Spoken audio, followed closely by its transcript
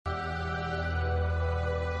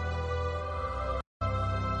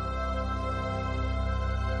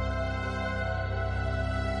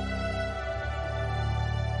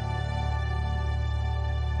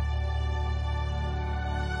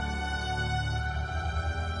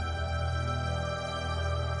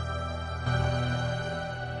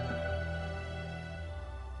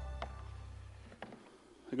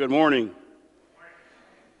Good morning.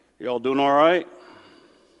 Y'all doing all right?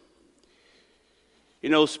 You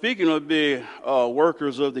know, speaking of the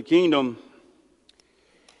workers of the kingdom,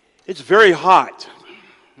 it's very hot.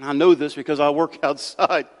 And I know this because I work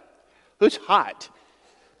outside. It's hot.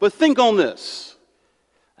 But think on this.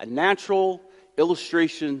 A natural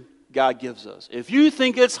illustration God gives us. If you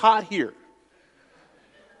think it's hot here,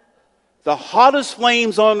 the hottest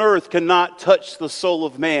flames on earth cannot touch the soul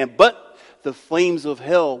of man, but the flames of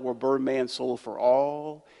hell will burn man's soul for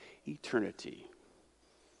all eternity.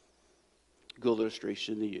 Good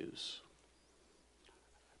illustration to use.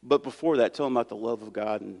 But before that, tell them about the love of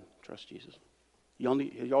God and trust Jesus. Y'all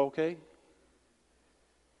okay?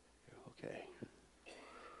 Okay.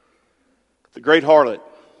 The great harlot.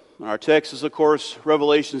 Our text is, of course,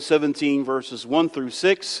 Revelation 17, verses 1 through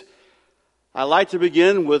 6. I'd like to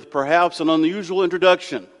begin with perhaps an unusual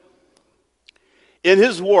introduction. In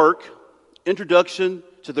his work, Introduction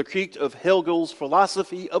to the Critique of Hegel's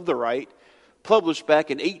Philosophy of the Right, published back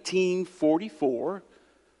in 1844,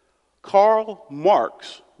 Karl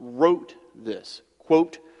Marx wrote this,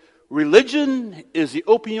 quote, "Religion is the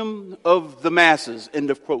opium of the masses," end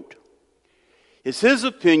of quote. It's his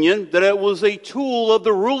opinion that it was a tool of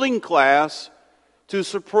the ruling class to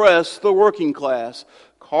suppress the working class.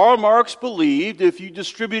 Karl Marx believed if you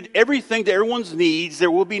distribute everything to everyone's needs, there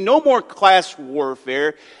will be no more class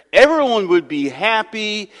warfare. Everyone would be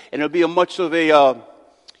happy, and it would be much of a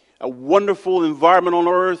wonderful environment on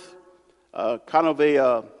earth, kind of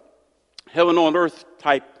a heaven on earth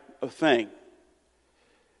type of thing.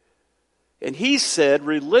 And he said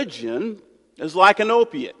religion is like an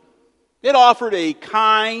opiate. It offered a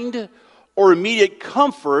kind or immediate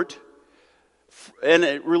comfort, and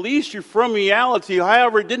it released you from reality.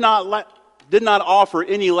 However, it did not offer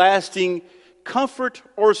any lasting comfort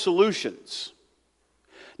or solutions.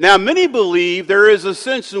 Now, many believe there is a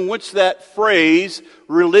sense in which that phrase,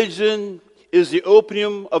 religion is the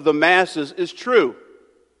opium of the masses, is true.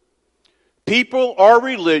 People are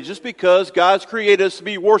religious because God's created us to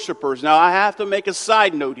be worshipers. Now, I have to make a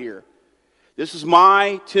side note here. This is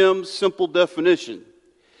Tim's simple definition.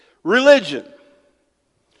 Religion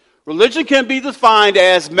can be defined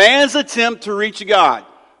as man's attempt to reach God.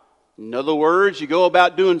 In other words, you go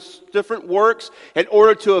about doing different works in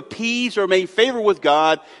order to appease or make favor with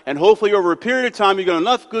God, and hopefully over a period of time you get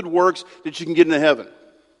enough good works that you can get into heaven.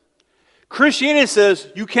 Christianity says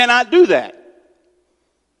you cannot do that.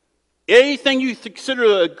 Anything you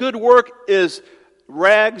consider a good work is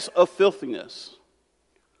rags of filthiness.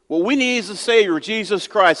 What we need is a Savior, Jesus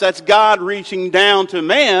Christ. That's God reaching down to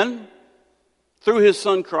man through His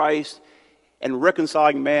Son Christ and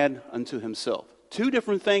reconciling man unto Himself. Two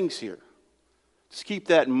different things here. Just keep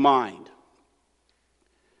that in mind.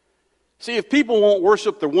 See, if people won't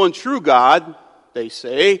worship the one true God, they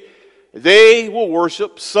say, they will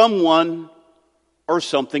worship someone or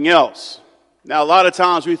something else. Now, a lot of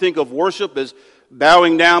times we think of worship as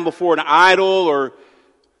bowing down before an idol or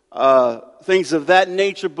things of that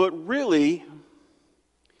nature, but really,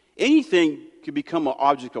 anything can become an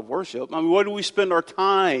object of worship. I mean, where do we spend our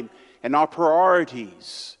time and our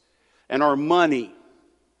priorities and our money?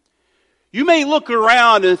 You may look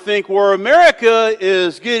around and think, well, America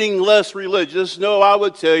is getting less religious. No, I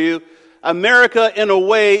would tell you, America, in a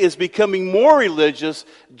way, is becoming more religious,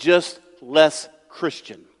 just less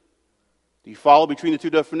Christian. Do you follow between the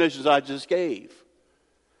two definitions I just gave?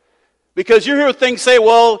 Because you hear things say,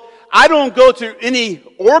 well, I don't go to any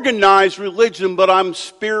organized religion, but I'm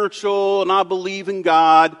spiritual and I believe in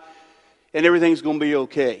God and everything's going to be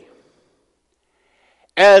okay.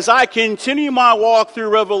 As I continue my walk through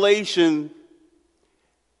Revelation,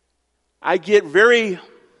 I get very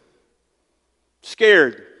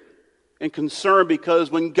scared and concerned because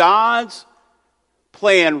when God's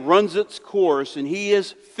plan runs its course and He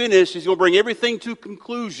is finished, He's going to bring everything to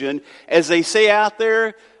conclusion. As they say out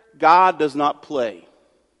there, God does not play.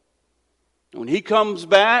 When He comes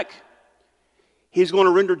back, He's going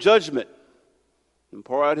to render judgment and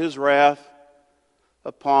pour out His wrath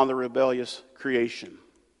upon the rebellious creation.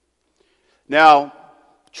 Now,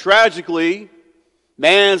 tragically,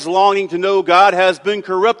 man's longing to know God has been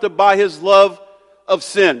corrupted by his love of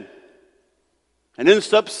sin. And then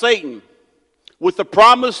steps Satan with the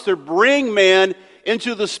promise to bring man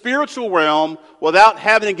into the spiritual realm without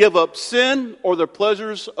having to give up sin or the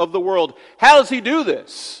pleasures of the world. How does he do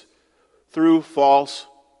this? Through false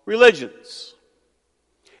religions.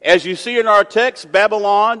 As you see in our text,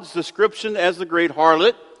 Babylon's description as the great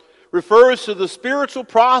harlot refers to the spiritual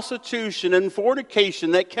prostitution and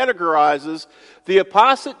fornication that categorizes the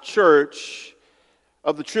apostate church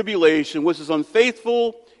of the tribulation, which is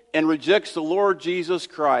unfaithful, and rejects the Lord Jesus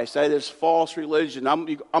Christ, that is false religion. I'm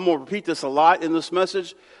going to repeat this a lot in this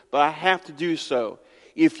message, but I have to do so.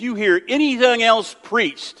 If you hear anything else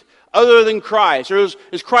preached other than Christ, or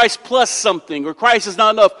is Christ plus something, or Christ is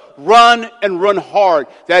not enough, run and run hard.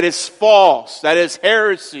 That is false. That is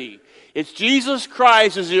heresy. It's Jesus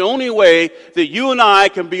Christ is the only way that you and I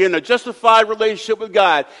can be in a justified relationship with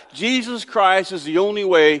God. Jesus Christ is the only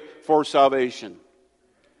way for salvation.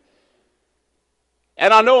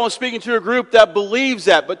 And I know I'm speaking to a group that believes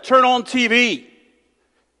that, but turn on TV.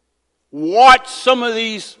 Watch some of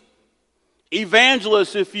these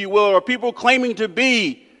evangelists, if you will, or people claiming to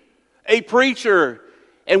be a preacher,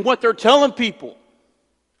 and what they're telling people.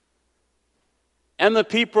 And the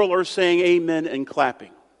people are saying amen and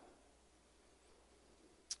clapping.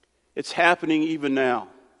 It's happening even now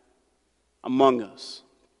among us.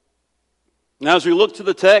 Now, as we look to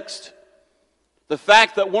the text, the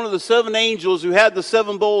fact that one of the 7 angels who had the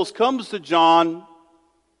 7 bowls comes to John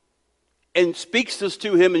and speaks this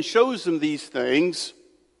to him and shows him these things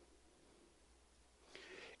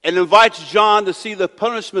and invites John to see the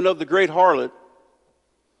punishment of the great harlot,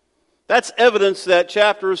 that's evidence that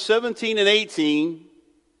chapters 17 and 18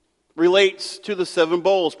 relates to the 7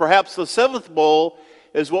 bowls. Perhaps the 7th bowl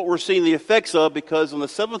is what we're seeing the effects of, because in the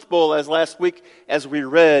 7th bowl, as last week, as we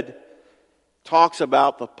read, talks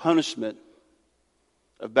about the punishment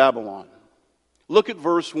of Babylon. Look at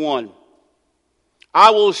verse 1. I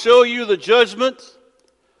will show you the judgment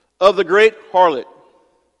of the great harlot.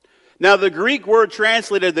 Now, the Greek word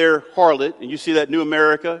translated there, harlot, and you see that New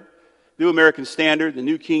American Standard, the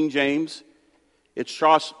New King James. It's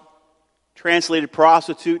translated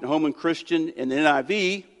prostitute and Roman Christian in the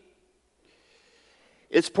NIV.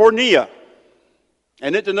 It's porneia,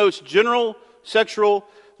 and it denotes general sexual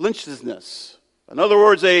licentiousness. In other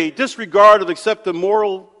words, a disregard of accepted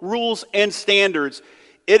moral rules and standards.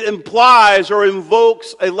 It implies or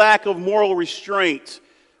invokes a lack of moral restraint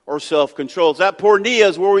or self-control. That porneia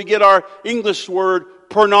is where we get our English word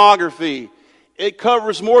pornography. It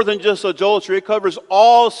covers more than just adultery. It covers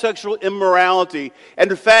all sexual immorality.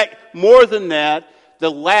 And in fact, more than that,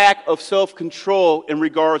 the lack of self-control in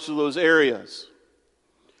regards to those areas.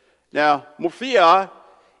 Now, morphia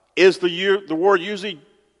is the word usually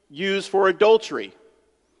used for adultery.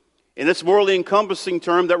 And it's a morally encompassing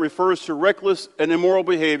term that refers to reckless and immoral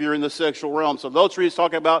behavior in the sexual realm. So adultery is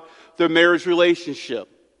talking about the marriage relationship,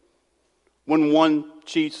 when one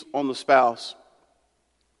cheats on the spouse.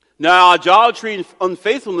 Now, idolatry and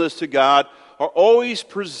unfaithfulness to God are always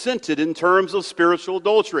presented in terms of spiritual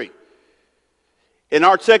adultery. In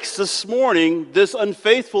our text this morning, this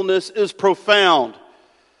unfaithfulness is profound.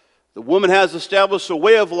 The woman has established a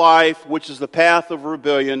way of life, which is the path of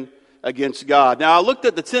rebellion against God. Now, I looked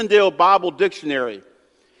at the Tyndale Bible Dictionary,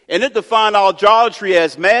 and it defined idolatry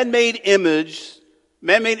as man-made images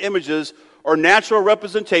or natural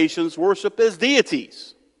representations worshipped as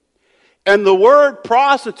deities. And the word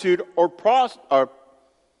prostitute or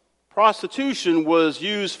prostitution was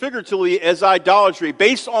used figuratively as idolatry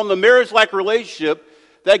based on the marriage-like relationship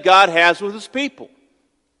that God has with His people.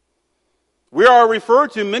 We are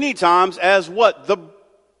referred to many times as what? The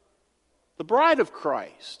bride of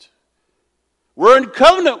Christ. We're in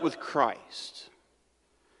covenant with Christ.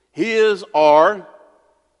 He is our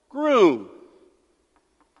groom.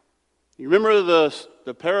 You remember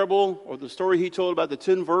the parable or the story He told about the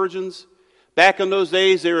 10 virgins? Back in those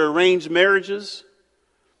days, they were arranged marriages.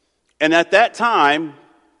 And at that time,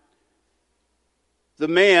 the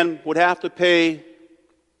man would have to pay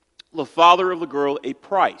the father of the girl a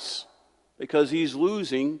price, because he's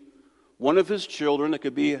losing one of his children that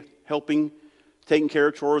could be helping, taking care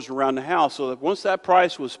of chores around the house. So that once that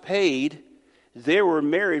price was paid, they were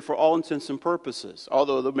married for all intents and purposes,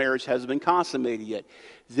 although the marriage hasn't been consummated yet.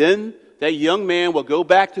 Then that young man will go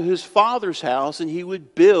back to his father's house, and he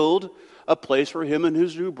would build a place for him and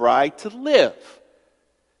his new bride to live.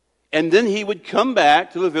 And then he would come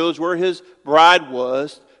back to the village where his bride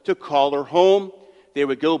was to call her home. They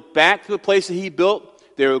would go back to the place that he built.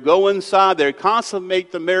 They would go inside. They would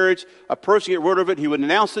consummate the marriage. A person would get rid of it. He would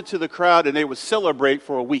announce it to the crowd, and they would celebrate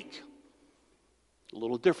for a week. A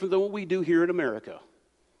little different than what we do here in America.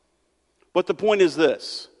 But the point is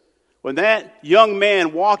this. When that young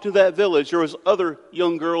man walked to that village, there was other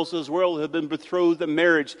young girls as well who had been betrothed in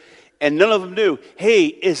marriage, and none of them knew, hey,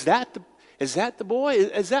 is that the boy?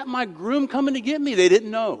 Is that my groom coming to get me? They didn't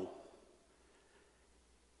know.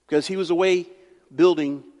 Because he was away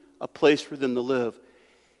building a place for them to live.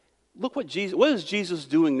 What is Jesus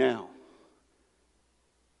doing now?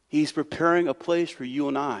 He's preparing a place for you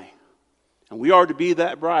and I. And we are to be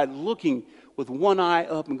that bride, looking with one eye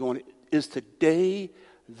up and going, is today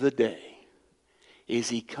the day is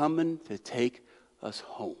he coming to take us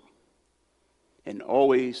home, and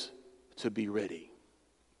always to be ready.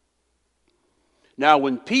 Now,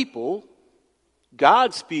 when people,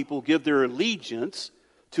 God's people, give their allegiance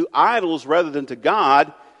to idols rather than to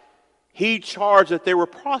God, he charged that they were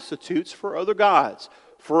prostitutes for other gods.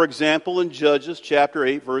 For example, in Judges chapter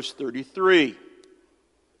 8, verse 33.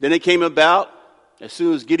 Then it came about, as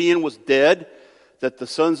soon as Gideon was dead, that the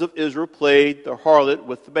sons of Israel played the harlot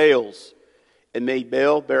with the Baals, and made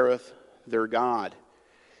Baal-berith their god.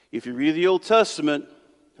 If you read the Old Testament,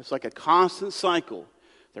 it's like a constant cycle.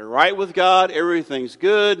 They're right with God, everything's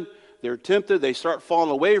good. They're tempted, they start falling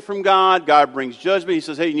away from God. God brings judgment. He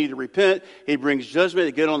says, hey, you need to repent. He brings judgment.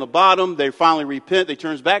 They get on the bottom. They finally repent. They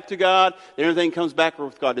turn back to God. Everything comes back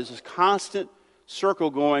with God. There's this constant circle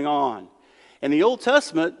going on. In the Old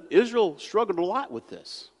Testament, Israel struggled a lot with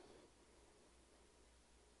this.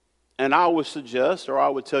 And I would suggest, or I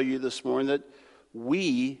would tell you this morning, that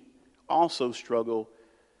we also struggle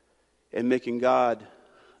in making God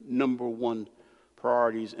number one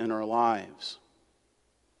priorities in our lives.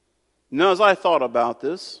 Now, as I thought about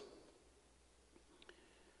this,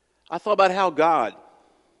 I thought about how God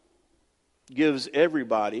gives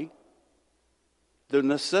everybody the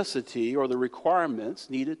necessity or the requirements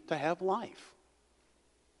needed to have life,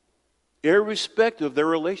 irrespective of their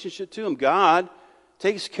relationship to Him. God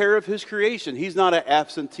takes care of His creation. He's not an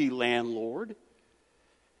absentee landlord.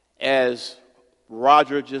 As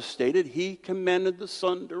Roger just stated, He commanded the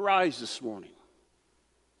sun to rise this morning.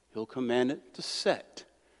 He'll command it to set.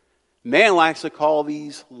 Man likes to call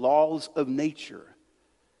these laws of nature,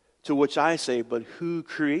 to which I say, but who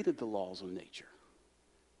created the laws of nature?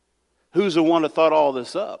 Who's the one that thought all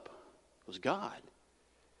this up? It was God.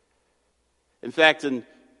 In fact, in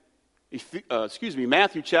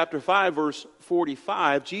Matthew chapter 5, verse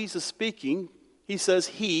 45, Jesus speaking, He says,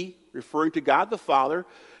 He, referring to God the Father,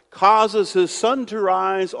 causes His sun to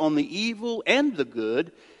rise on the evil and the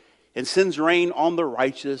good, and sends rain on the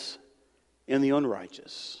righteous and the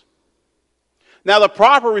unrighteous. Now, the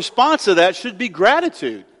proper response to that should be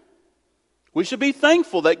gratitude. We should be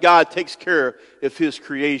thankful that God takes care of His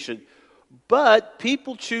creation. But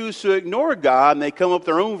people choose to ignore God, and they come up with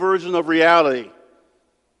their own version of reality.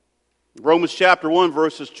 Romans chapter 1,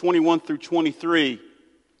 verses 21 through 23.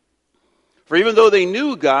 For even though they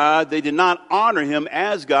knew God, they did not honor Him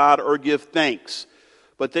as God or give thanks.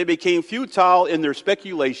 But they became futile in their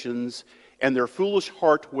speculations, and their foolish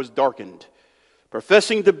heart was darkened.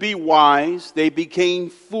 Professing to be wise, they became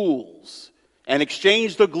fools, and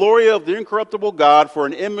exchanged the glory of the incorruptible God for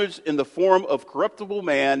an image in the form of corruptible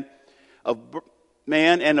man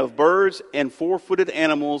and of birds and four-footed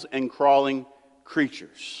animals and crawling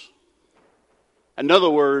creatures. In other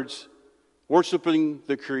words, worshiping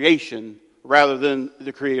the creation rather than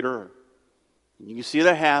the Creator. You can see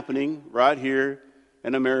that happening right here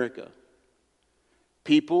in America.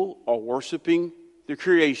 People are worshiping the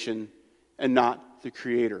creation and not the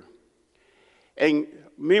Creator. And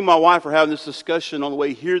me and my wife are having this discussion on the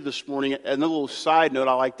way here this morning. And a little side note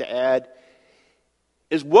I like to add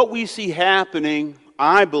is what we see happening,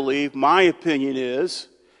 I believe, my opinion is,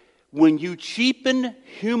 when you cheapen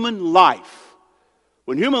human life,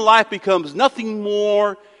 when human life becomes nothing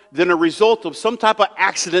more than a result of some type of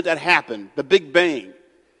accident that happened, the Big Bang,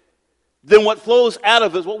 then what flows out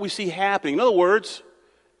of it is what we see happening. In other words,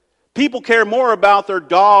 people care more about their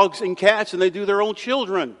dogs and cats than they do their own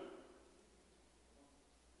children.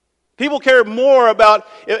 People care more about,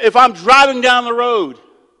 if I'm driving down the road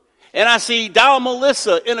and I see Doll and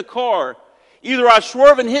Melissa in a car, either I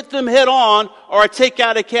swerve and hit them head on or I take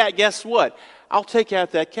out a cat. Guess what? I'll take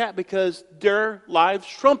out that cat because their lives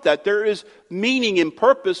trump that. There is meaning and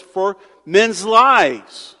purpose for men's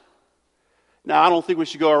lives. Now, I don't think we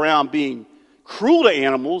should go around being cruel to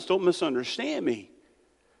animals. Don't misunderstand me.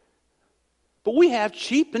 But we have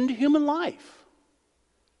cheapened human life.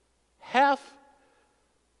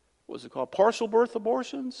 Partial birth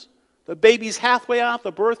abortions? The baby's halfway out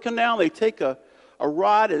the birth canal. They take a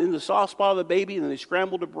rod and in the soft spot of the baby and they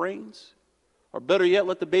scramble the brains. Or better yet,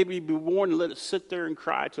 let the baby be born and let it sit there and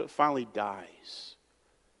cry till it finally dies.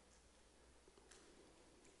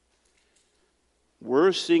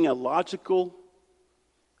 We're seeing a logical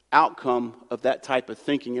outcome of that type of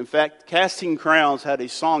thinking. In fact, Casting Crowns had a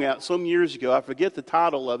song out some years ago. I forget the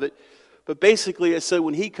title of it. But basically it said,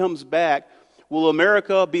 when He comes back, will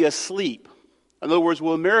America be asleep? In other words,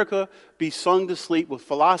 will America be sung to sleep with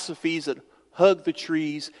philosophies that hug the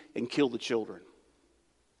trees and kill the children?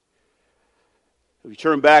 If we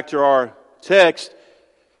turn back to our text,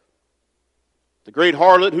 the great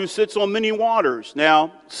harlot who sits on many waters.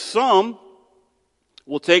 Now, some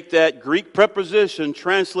We'll take that Greek preposition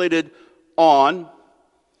translated on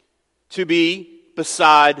to be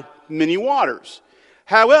beside many waters.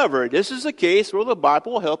 However, this is a case where the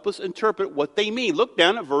Bible will help us interpret what they mean. Look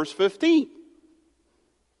down at verse 15.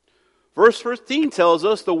 Verse 15 tells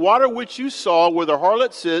us, the water which you saw where the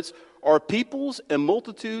harlot sits are peoples and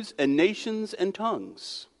multitudes and nations and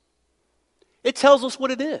tongues. It tells us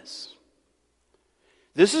what it is.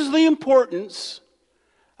 This is the importance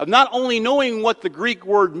of not only knowing what the Greek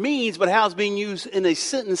word means, but how it's being used in a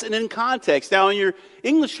sentence and in context. Now, in your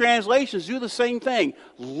English translations, do the same thing.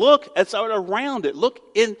 Look at around it. Look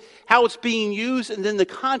in how it's being used and then the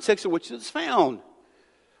context in which it's found.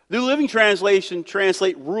 The New Living Translation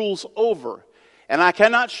translate rules over. And I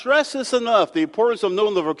cannot stress this enough, the importance of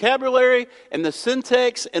knowing the vocabulary and the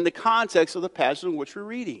syntax and the context of the passage in which we're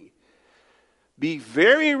reading. Be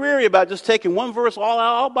very wary about just taking one verse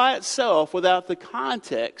all by itself without the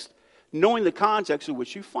context, knowing the context in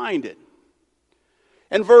which you find it.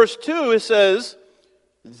 In verse 2, it says,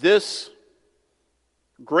 this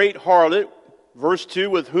great harlot, verse 2,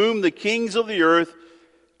 with whom the kings of the earth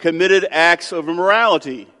committed acts of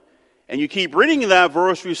immorality. And you keep reading that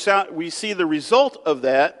verse, we see the result of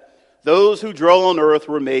that. Those who dwell on earth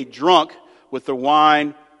were made drunk with the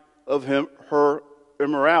wine of her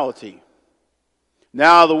immorality.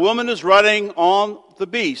 Now the woman is riding on the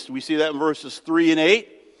beast. We see that in verses 3 and 8.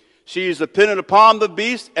 She is dependent upon the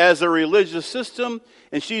beast as a religious system,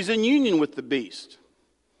 and she's in union with the beast.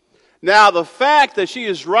 Now the fact that she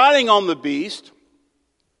is riding on the beast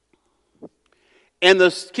and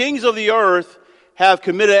the kings of the earth have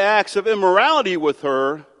committed acts of immorality with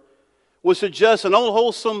her would suggest an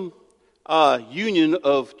unwholesome union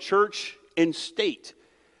of church and state.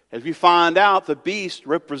 As we find out, the beast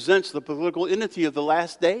represents the political entity of the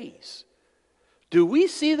last days. Do we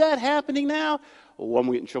see that happening now? Well, I'm going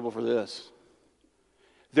to get in trouble for this.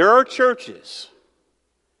 There are churches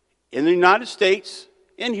in the United States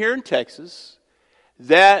and here in Texas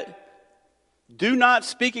that do not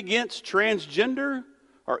speak against transgender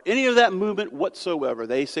or any of that movement whatsoever.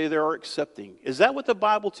 They say they are accepting. Is that what the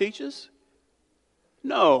Bible teaches?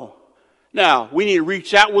 No. Now, we need to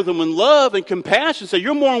reach out with them in love and compassion. Say,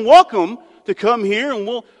 you're more than welcome to come here and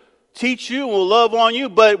we'll teach you and we'll love on you,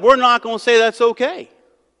 but we're not going to say that's okay.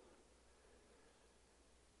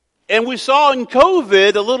 And we saw in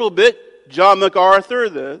COVID a little bit, John MacArthur,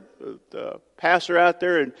 the pastor out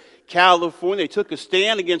there in California, they took a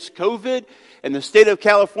stand against COVID and the state of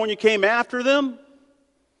California came after them.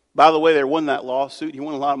 By the way, they won that lawsuit. He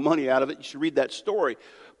won a lot of money out of it. You should read that story.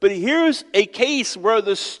 But here's a case where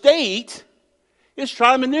the state is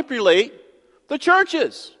trying to manipulate the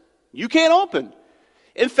churches. You can't open.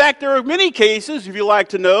 In fact, there are many cases, if you like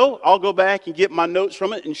to know, I'll go back and get my notes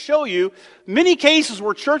from it and show you, many cases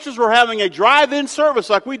where churches were having a drive-in service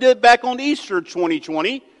like we did back on Easter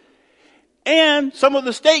 2020. And some of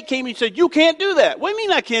the state came and said, you can't do that. What do you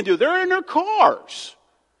mean I can't do it? They're in their cars.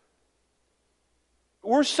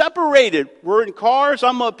 We're separated. We're in cars.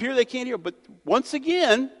 I'm up here. They can't hear. But once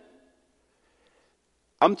again,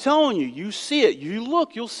 I'm telling you, you see it. You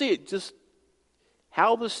look, you'll see it. Just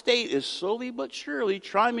how the state is slowly but surely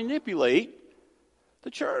trying to manipulate the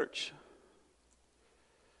church.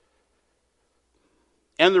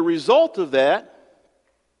 And the result of that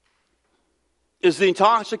is the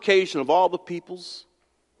intoxication of all the peoples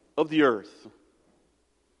of the earth.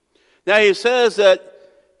 Now he says that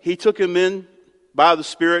he took him in by the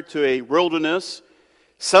Spirit to a wilderness.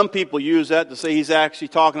 Some people use that to say he's actually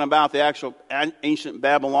talking about the actual ancient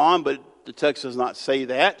Babylon, but the text does not say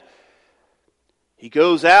that. He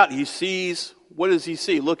goes out, he sees, what does he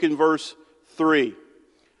see? Look in verse 3.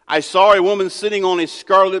 I saw a woman sitting on a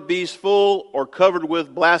scarlet beast full or covered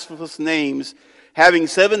with blasphemous names, having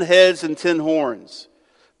 7 heads and 10 horns.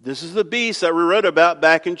 This is the beast that we read about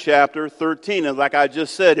back in chapter 13. And like I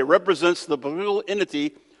just said, it represents the political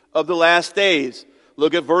entity of the last days.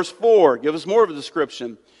 Look at verse 4. Give us more of a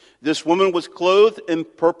description. This woman was clothed in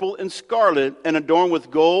purple and scarlet and adorned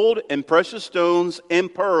with gold and precious stones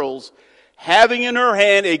and pearls, having in her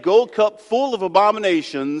hand a gold cup full of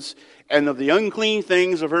abominations and of the unclean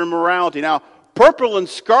things of her immorality. Now, purple and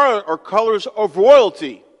scarlet are colors of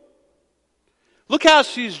royalty. Look how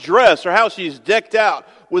she's dressed or how she's decked out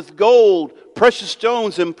with gold, precious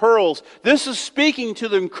stones, and pearls. This is speaking to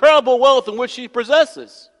the incredible wealth in which she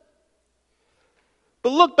possesses.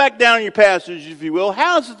 But look back down in your passage, if you will.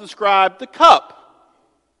 How does it describe the cup?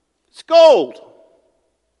 It's gold.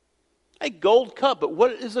 A gold cup. But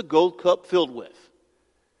what is a gold cup filled with?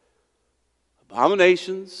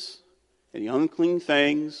 Abominations and the unclean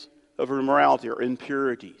things of her immorality or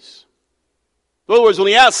impurities. In other words, on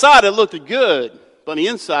the outside it looked good. but on the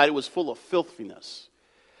inside it was full of filthiness.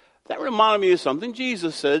 That reminded me of something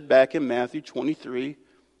Jesus said back in Matthew 23,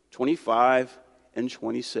 25, and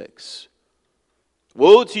 26.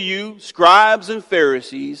 Woe to you, scribes and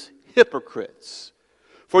Pharisees, hypocrites!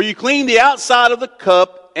 For you clean the outside of the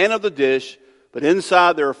cup and of the dish, but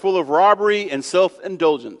inside they are full of robbery and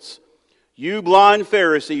self-indulgence. You blind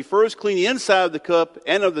Pharisee, first clean the inside of the cup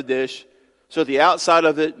and of the dish, so that the outside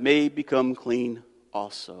of it may become clean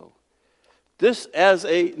also. This, as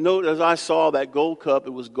a note, as I saw that gold cup,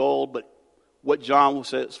 it was gold, but what John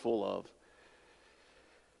said it's full of.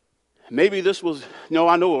 Maybe this was, no,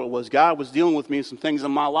 I know what it was. God was dealing with me in some things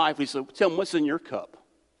in my life. He said, tell him what's in your cup.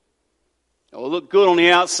 It'll look good on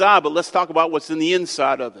the outside, but let's talk about what's in the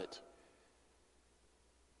inside of it.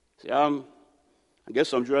 See, I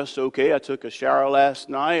guess I'm dressed okay. I took a shower last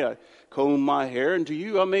night. I combed my hair, and to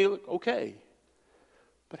you, I may look okay.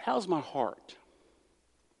 But how's my heart?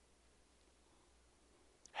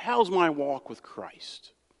 How's my walk with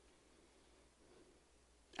Christ?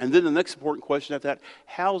 And then the next important question after that,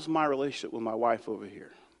 how's my relationship with my wife over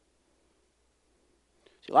here?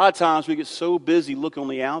 See, a lot of times we get so busy looking on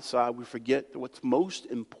the outside, we forget that what's most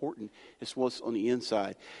important is what's on the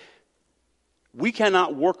inside. We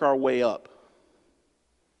cannot work our way up.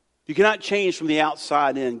 You cannot change from the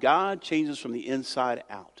outside in. God changes from the inside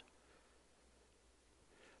out.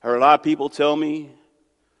 I heard a lot of people tell me,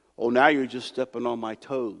 oh, now you're just stepping on my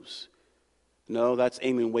toes. No, that's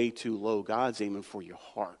aiming way too low. God's aiming for your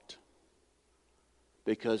heart.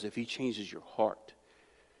 Because if he changes your heart,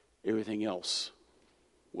 everything else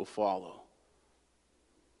will follow.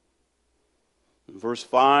 In verse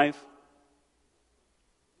 5,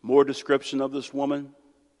 more description of this woman.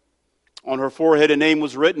 On her forehead a name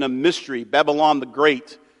was written, a mystery, Babylon the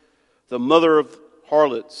Great, the mother of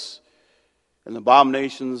harlots and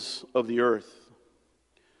abominations of the earth.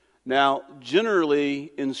 Now,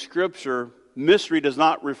 generally in Scripture, mystery does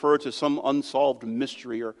not refer to some unsolved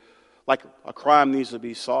mystery or like a crime needs to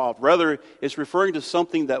be solved. Rather, it's referring to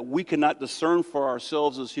something that we cannot discern for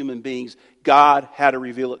ourselves as human beings. God had to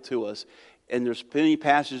reveal it to us. And there's many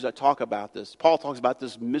passages that talk about this. Paul talks about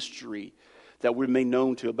this mystery that we're made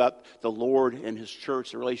known to about the Lord and his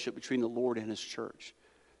church, the relationship between the Lord and his church.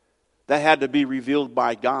 That had to be revealed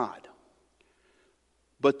by God.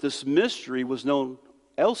 But this mystery was known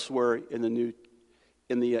elsewhere in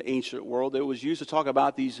the ancient world. It was used to talk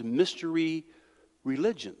about these mystery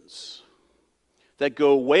religions that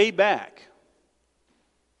go way back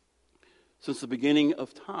since the beginning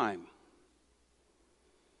of time.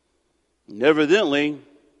 And evidently,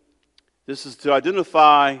 this is to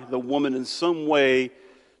identify the woman in some way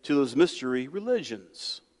to those mystery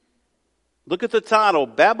religions. Look at the title,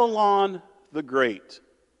 Babylon the Great.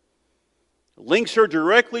 It links her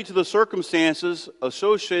directly to the circumstances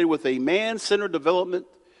associated with a man-centered development,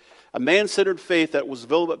 a man-centered faith that was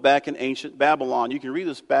developed back in ancient Babylon. You can read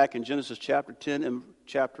this back in Genesis chapter 10 and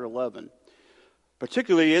chapter 11.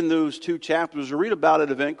 Particularly in those two chapters, we read about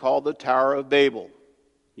an event called the Tower of Babel.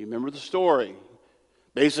 You remember the story.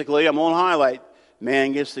 Basically, I'm going to highlight,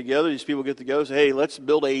 man gets together, these people get together and say, hey, let's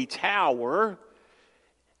build a tower.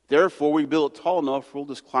 Therefore, we build it tall enough, we'll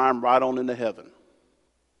just climb right on into heaven.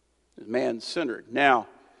 It's man-centered. Now,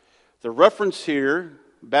 the reference here,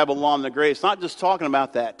 Babylon the Great, it's not just talking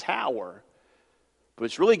about that tower, but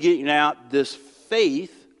it's really getting out this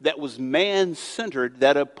faith that was man-centered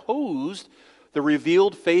that opposed the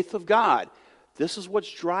revealed faith of God. This is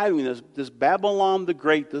what's driving this Babylon the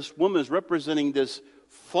Great. This woman is representing this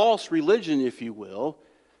false religion, if you will,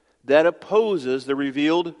 that opposes the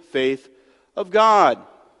revealed faith of God.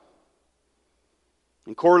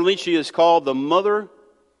 And accordingly, she is called the mother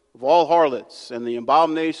of all harlots and the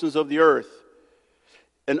abominations of the earth.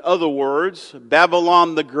 In other words,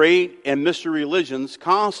 Babylon the Great and mystery religions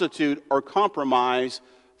constitute or compromise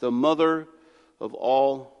the mother of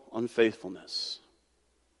all unfaithfulness.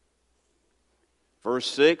 Verse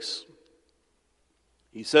 6,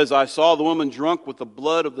 he says, I saw the woman drunk with the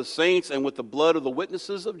blood of the saints and with the blood of the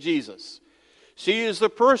witnesses of Jesus. She is the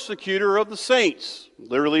persecutor of the saints.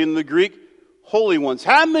 Literally in the Greek, holy ones.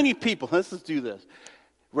 How many people, let's just do this.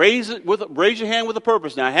 Raise your hand with a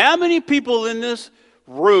purpose now. How many people in this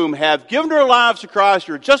room have given their lives to Christ?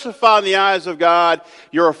 You're justified in the eyes of God.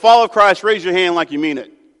 You're a follower of Christ. Raise your hand like you mean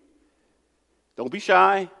it. Don't be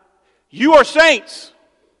shy. You are saints.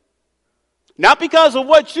 Not because of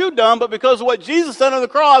what you've done, but because of what Jesus done on the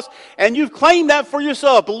cross, and you've claimed that for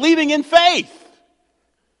yourself, believing in faith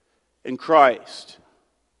in Christ.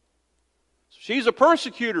 She's a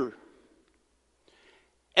persecutor.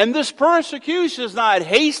 And this persecution is not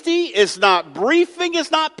hasty, it's not briefing,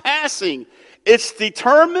 it's not passing. It's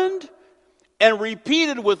determined, and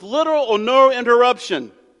repeated with little or no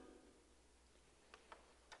interruption.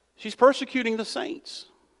 She's persecuting the saints.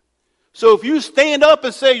 So if you stand up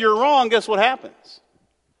and say you're wrong, guess what happens?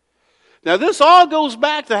 Now this all goes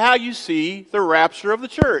back to how you see the rapture of the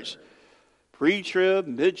church. Pre-trib,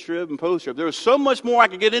 mid-trib, and post-trib. There's so much more I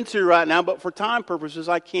could get into right now, but for time purposes,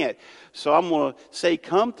 I can't. So I'm going to say,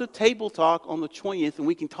 come to Table Talk on the 20th, and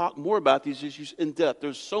we can talk more about these issues in depth.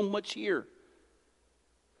 There's so much here.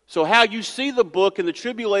 So how you see the book and the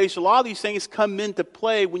tribulation, a lot of these things come into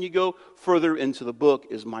play when you go further into the book,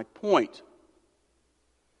 is my point.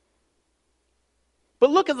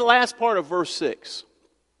 But look at the last part of verse 6.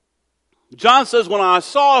 John says, when I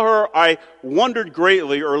saw her, I wondered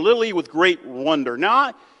greatly, or literally with great wonder.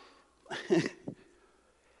 Now,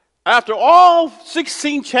 after all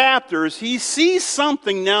 16 chapters, he sees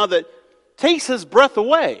something now that takes his breath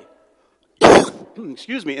away.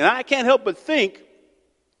 Excuse me. And I can't help but think,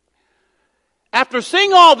 after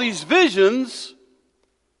seeing all these visions,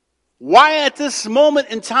 why at this moment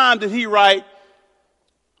in time did he write,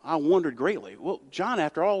 I wondered greatly? Well, John,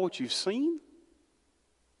 after all what you've seen,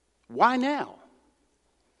 why now?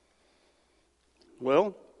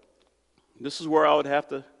 Well, this is where I would have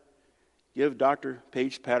to give Dr.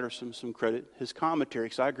 Page Patterson some credit, his commentary,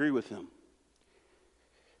 because I agree with him.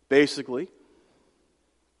 Basically,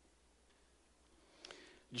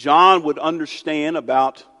 John would understand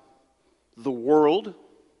about the world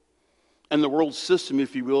and the world system,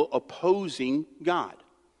 if you will, opposing God,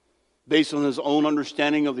 based on his own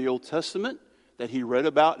understanding of the Old Testament that he read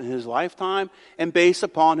about in his lifetime, and based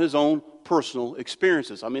upon his own personal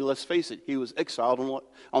experiences. I mean, let's face it, he was exiled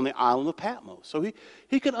on the island of Patmos. So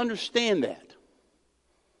he could understand that.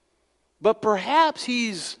 But perhaps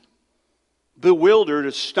he's bewildered,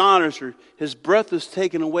 astonished, or his breath is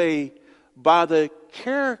taken away by the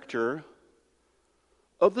character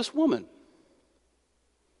of this woman.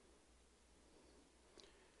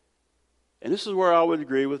 And this is where I would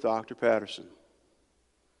agree with Dr. Patterson.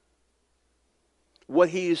 What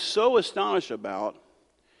he is so astonished about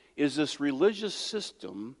is this religious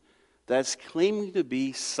system that's claiming to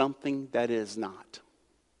be something that is not.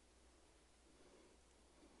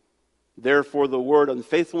 Therefore, the word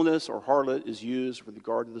unfaithfulness or harlot is used with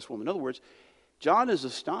regard to this woman. In other words, John is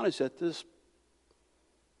astonished at this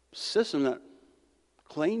system that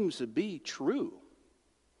claims to be true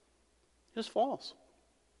is false.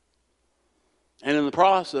 And in the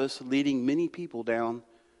process, leading many people down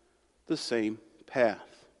the same path.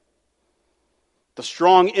 The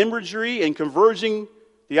strong imagery and converging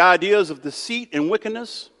the ideas of deceit and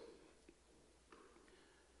wickedness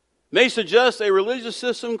may suggest a religious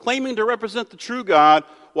system claiming to represent the true God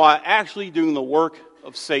while actually doing the work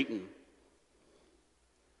of Satan.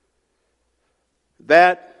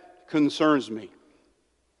 That concerns me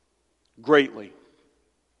greatly.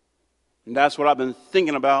 And that's what I've been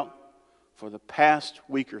thinking about for the past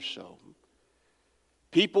week or so.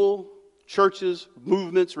 People, churches,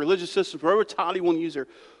 movements, religious systems, whatever title you want to use there,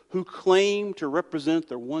 who claim to represent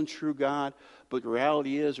the one true God, but the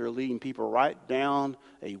reality is they're leading people right down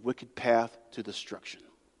a wicked path to destruction.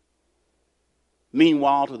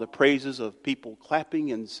 Meanwhile, to the praises of people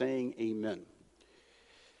clapping and saying amen.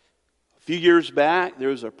 A few years back, there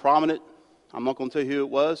was a prominent, I'm not going to tell you who it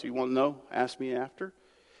was. If you want to know, ask me after.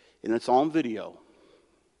 And it's on video.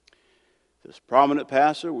 This prominent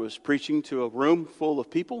pastor was preaching to a room full of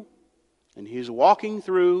people, and he's walking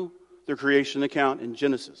through the creation account in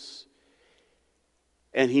Genesis.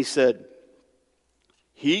 And he said,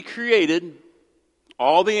 he created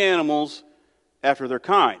all the animals after their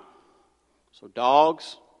kind. So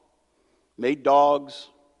dogs made dogs,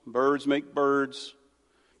 birds make birds,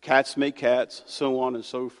 cats make cats, so on and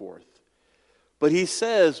so forth. But he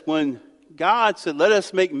says when God said, let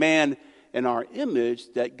us make man in our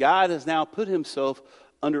image, that God has now put himself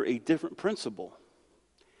under a different principle.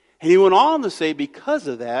 And he went on to say, because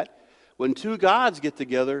of that, when two gods get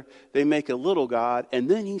together, they make a little god. And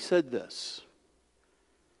then he said this,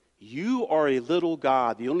 you are a little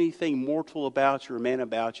god. The only thing mortal about you or man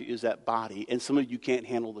about you is that body. And some of you can't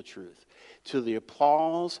handle the truth. To the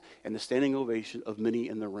applause and the standing ovation of many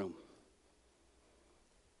in the room.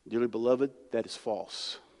 Dearly beloved, that is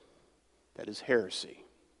false. That is heresy.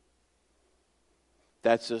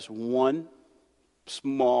 That's just one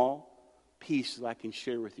small piece that I can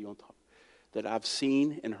share with you on top that I've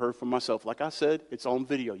seen and heard for myself. Like I said, it's on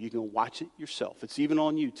video. You can watch it yourself. It's even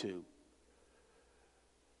on YouTube.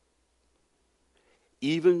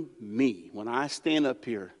 Even me, when I stand up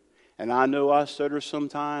here, and I know I stutter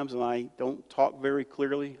sometimes and I don't talk very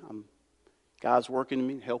clearly. God's working in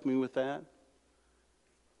me, helping me with that.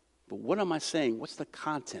 But what am I saying? What's the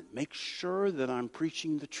content? Make sure that I'm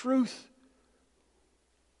preaching the truth.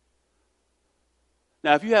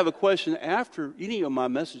 Now, if you have a question after any of my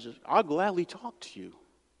messages, I'll gladly talk to you.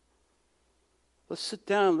 Let's sit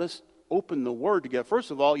down. Let's open the Word together. First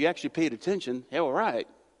of all, you actually paid attention. Yeah, all right.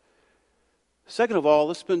 Second of all,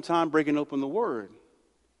 let's spend time breaking open the Word.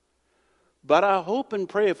 But I hope and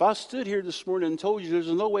pray if I stood here this morning and told you there's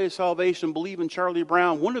no way of salvation, believe in Charlie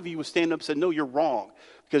Brown, one of you would stand up and say, no, you're wrong.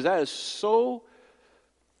 Because that's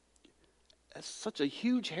such a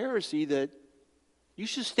huge heresy that you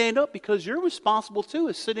should stand up because you're responsible too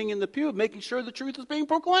as sitting in the pew making sure the truth is being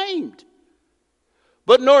proclaimed.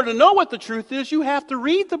 But in order to know what the truth is, you have to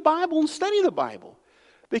read the Bible and study the Bible.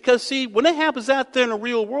 Because see, when it happens out there in the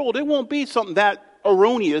real world, it won't be something that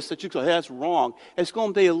erroneous that you go, that's wrong. It's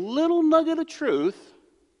going to be a little nugget of truth,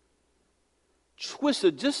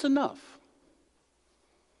 twisted just enough.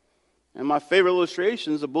 And my favorite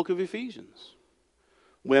illustration is the book of Ephesians.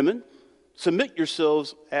 Women, submit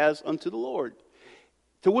yourselves as unto the Lord.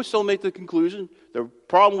 To which they'll make the conclusion, the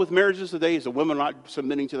problem with marriages today is the women not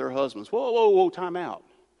submitting to their husbands. Whoa, whoa, whoa, time out.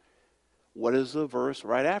 What does the verse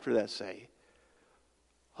right after that say?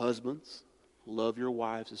 Husbands, love your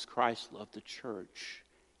wives as Christ loved the church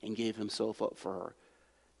and gave himself up for her.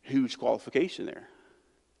 Huge qualification there.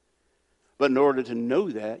 But in order to know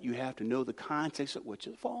that, you have to know the context at which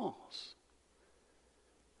it falls.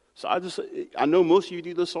 So I know most of you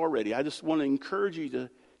do this already. I just want to encourage you to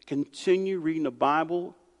continue reading the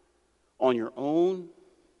Bible on your own.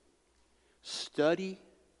 Study,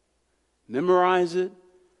 memorize it,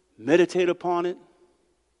 meditate upon it.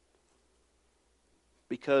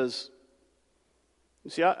 Because, you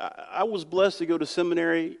see, I was blessed to go to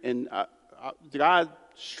seminary, and God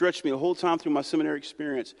stretched me the whole time through my seminary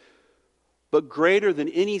experience. But greater than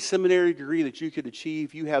any seminary degree that you could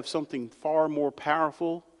achieve, you have something far more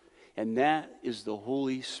powerful, and that is the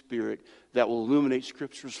Holy Spirit that will illuminate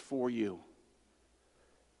Scriptures for you.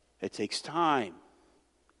 It takes time.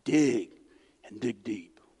 Dig, and dig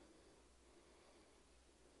deep.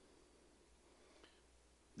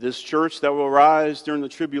 This church that will rise during the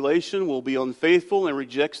tribulation will be unfaithful and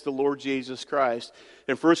rejects the Lord Jesus Christ.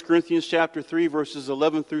 In 1 Corinthians chapter 3, verses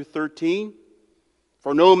 11 through 13,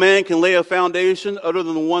 for no man can lay a foundation other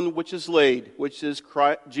than the one which is laid, which is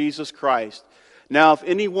Jesus Christ. Now,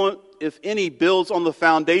 if any builds on the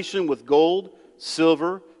foundation with gold,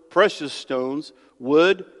 silver, precious stones,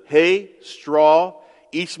 wood, hay, straw,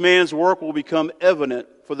 each man's work will become evident,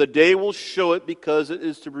 for the day will show it, because it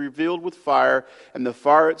is to be revealed with fire, and the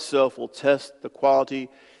fire itself will test the quality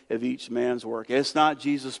of each man's work. It's not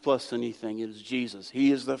Jesus plus anything. It is Jesus.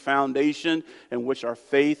 He is the foundation in which our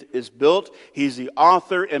faith is built. He's the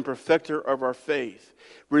author and perfecter of our faith.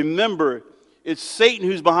 Remember, it's Satan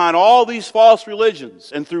who's behind all these false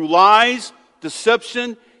religions. And through lies,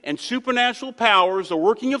 deception, and supernatural powers, the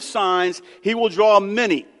working of signs, he will draw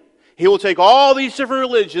many. He will take all these different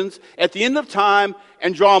religions at the end of time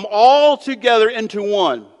and draw them all together into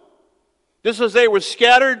one. Just as they were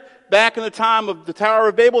scattered back in the time of the Tower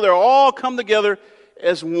of Babel, they're all come together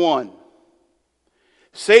as one.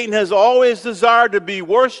 Satan has always desired to be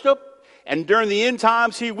worshipped, and during the end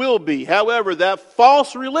times he will be. However, that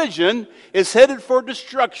false religion is headed for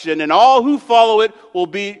destruction, and all who follow it will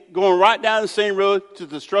be going right down the same road to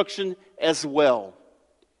destruction as well.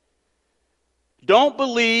 Don't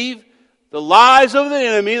believe the lies of the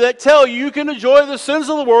enemy that tell you can enjoy the sins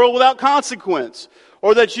of the world without consequence,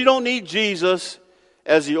 or that you don't need Jesus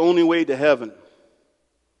as the only way to heaven.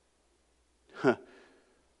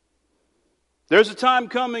 There's a time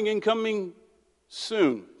coming and coming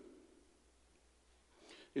soon.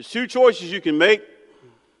 There's two choices you can make.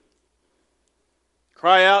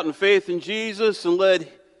 Cry out in faith in Jesus and let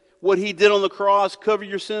what he did on the cross cover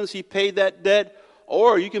your sins. He paid that debt.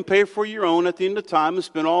 Or you can pay for your own at the end of time and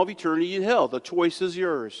spend all of eternity in hell. The choice is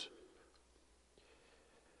yours.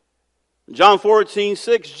 John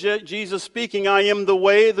 14:6, Jesus speaking, I am the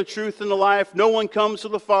way, the truth, and the life. No one comes to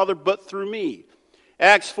the Father but through me.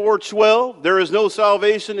 Acts 4:12, there is no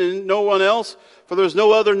salvation in no one else, for there is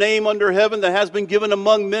no other name under heaven that has been given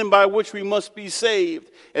among men by which we must be saved.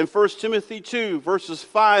 And 1 Timothy 2, verses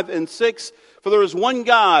 5 and 6, for there is one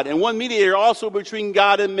God and one mediator also between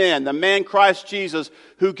God and man, the man Christ Jesus,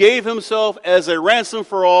 who gave himself as a ransom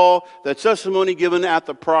for all, the testimony given at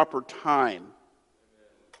the proper time.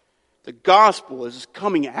 The gospel is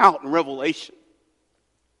coming out in Revelation.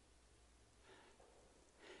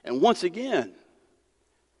 And once again,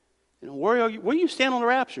 where do you stand on the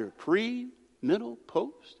rapture? Pre, middle,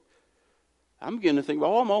 post? I'm beginning to think,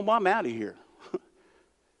 well, I'm out of here.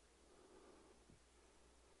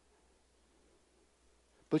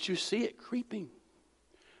 But you see it creeping.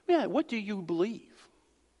 Man, what do you believe?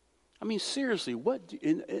 I mean, seriously, what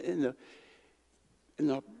in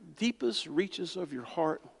the deepest reaches of your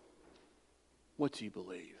heart, what do you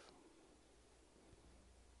believe?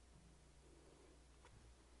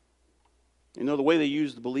 You know, the way they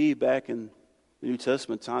used to believe back in the New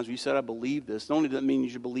Testament times, you said, I believe this. Not only does that mean you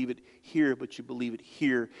should believe it here, but you believe it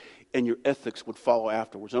here, and your ethics would follow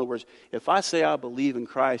afterwards. In other words, if I say I believe in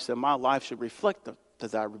Christ, then my life should reflect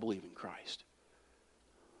that I believe in Christ.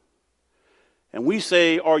 And we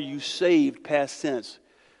say, are you saved, past tense?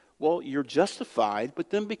 Well, you're justified, but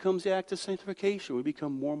then becomes the act of sanctification. We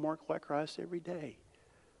become more and more like Christ every day.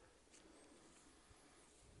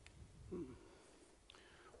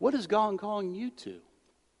 What is God calling you to? You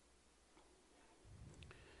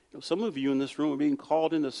know, some of you in this room are being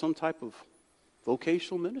called into some type of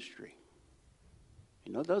vocational ministry.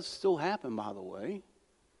 You know, it does still happen, by the way.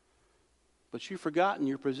 But you've forgotten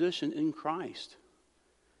your position in Christ.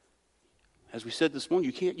 As we said this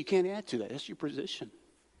morning, you can't add to that. That's your position.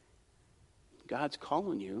 God's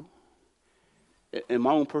calling you. In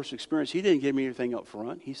my own personal experience, He didn't give me anything up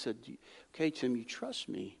front. He said, okay, Tim, you trust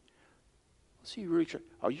me. Let's see,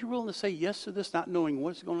 are you willing to say yes to this, not knowing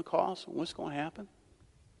what it's going to cost and what's going to happen?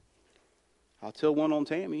 I'll tell one on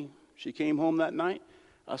Tammy. She came home that night.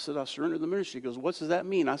 I said, I surrendered the ministry. She goes, what does that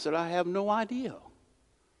mean? I said, I have no idea.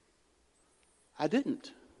 I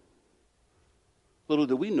didn't. Little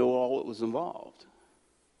did we know all that was involved.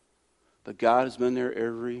 But God has been there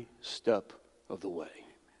every step of the way.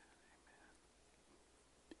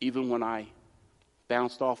 Even when I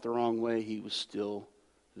bounced off the wrong way, He was still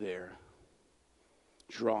there,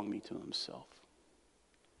 drawing me to Himself.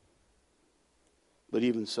 But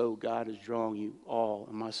even so, God is drawing you all,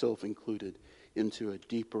 and myself included, into a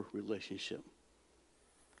deeper relationship.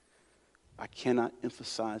 I cannot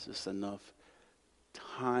emphasize this enough.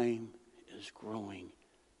 Time is growing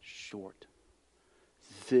short.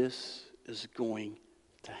 This is going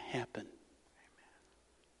to happen.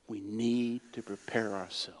 We need to prepare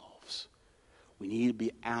ourselves. We need to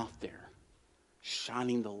be out there,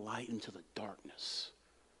 shining the light into the darkness.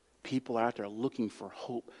 People out there looking for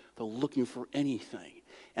hope. They're looking for anything.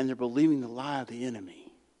 And they're believing the lie of the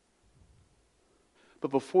enemy.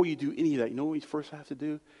 But before you do any of that, you know what you first have to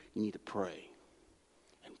do? You need to pray.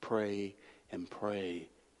 And pray and pray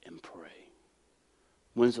and pray.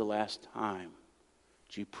 When's the last time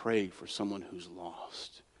you prayed for someone who's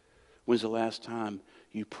lost? When's the last time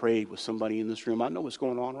you prayed with somebody in this room? I know what's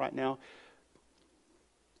going on right now.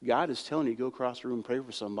 God is telling you to go across the room and pray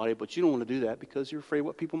for somebody, but you don't want to do that because you're afraid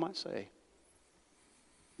what people might say.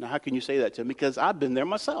 Now, how can you say that to me? Because I've been there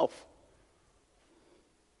myself.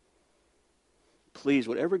 Please,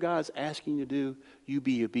 whatever God's asking you to do, you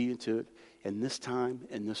be obedient to it in this time,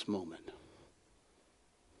 in this moment.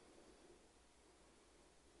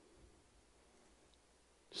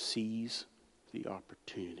 Seize the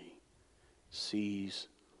opportunity. Seize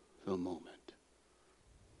the moment.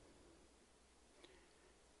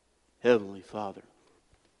 Heavenly Father,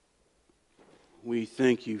 we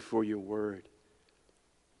thank you for your word.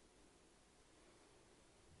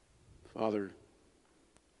 Father,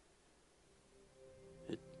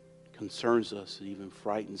 it concerns us, it even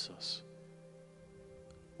frightens us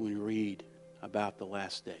when we read about the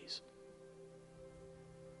last days.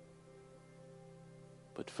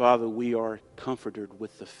 But Father, we are comforted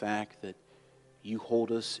with the fact that you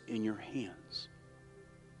hold us in your hands,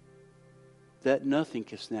 that nothing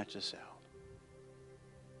can snatch us out,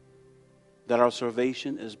 that our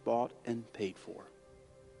salvation is bought and paid for.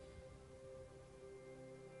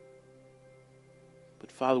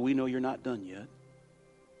 But Father, we know you're not done yet.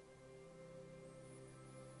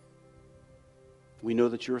 We know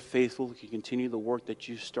that you're faithful to continue the work that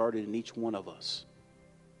you started in each one of us.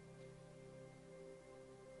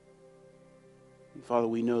 And Father,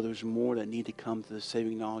 we know there's more that need to come to the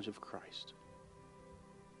saving knowledge of Christ.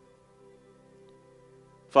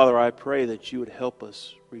 Father, I pray that you would help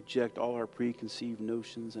us reject all our preconceived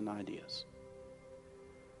notions and ideas.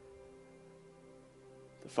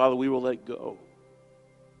 That, Father, we will let go.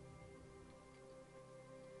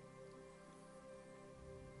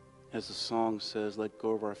 As the song says, let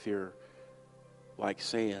go of our fear like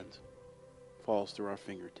sand falls through our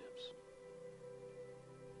fingertips.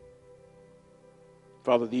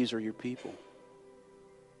 Father, these are your people.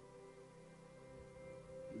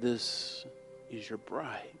 This is your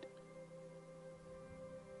bride.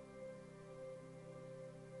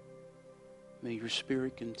 May your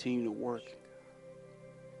Spirit continue to work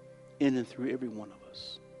in and through every one of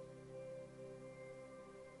us.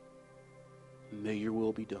 May your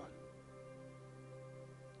will be done.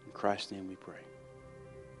 In Christ's name we pray.